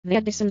The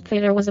Edison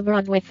Theatre was a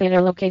Broadway theatre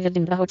located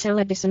in the Hotel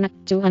Edison at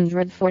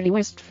 240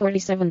 West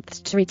 47th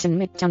Street in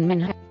Midtown,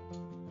 Manhattan.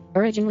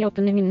 Originally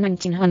opening in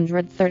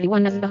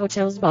 1931 as the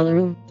hotel's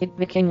ballroom, it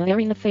became the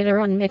Arena Theatre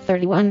on May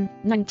 31,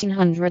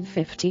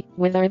 1950,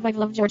 with a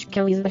revival of George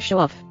Kelly's The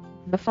Show-Off.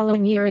 The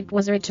following year it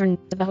was returned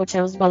to the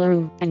hotel's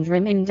ballroom, and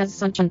remained as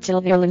such until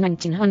the early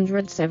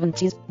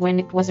 1970s, when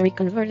it was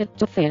reconverted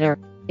to theatre.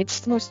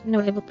 Its most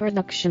notable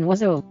production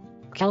was O!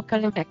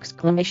 Calcutta!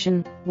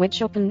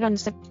 Which opened on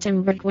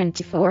September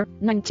 24,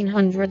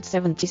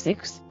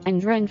 1976,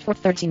 and ran for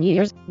 13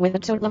 years, with a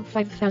total of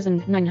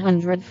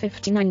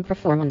 5,959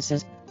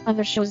 performances.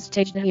 Other shows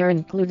staged here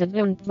included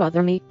Don't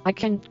Bother Me, I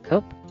Can't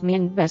Cope, Me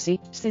and Bessie,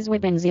 Sizwe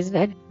Benzie's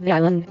Dead, The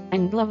Island,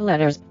 and Love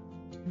Letters.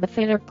 The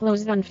theatre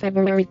closed on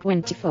February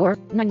 24,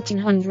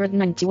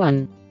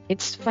 1991.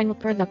 Its final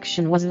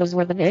production was Those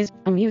Were the Days,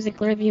 a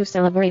musical revue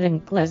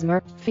celebrating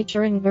klezmer,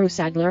 featuring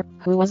Bruce Adler,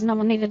 who was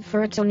nominated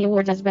for a Tony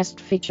Award as Best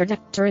Featured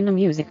Actor in a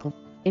Musical.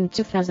 In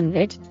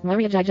 2008,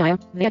 Maria Jajaya,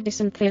 the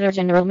Edison Theatre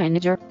general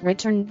manager,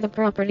 returned the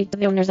property to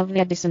the owners of the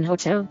Edison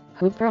Hotel,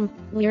 who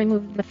promptly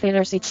removed the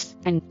theatre seats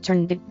and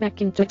turned it back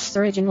into its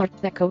original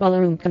Art Deco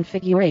ballroom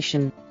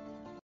configuration.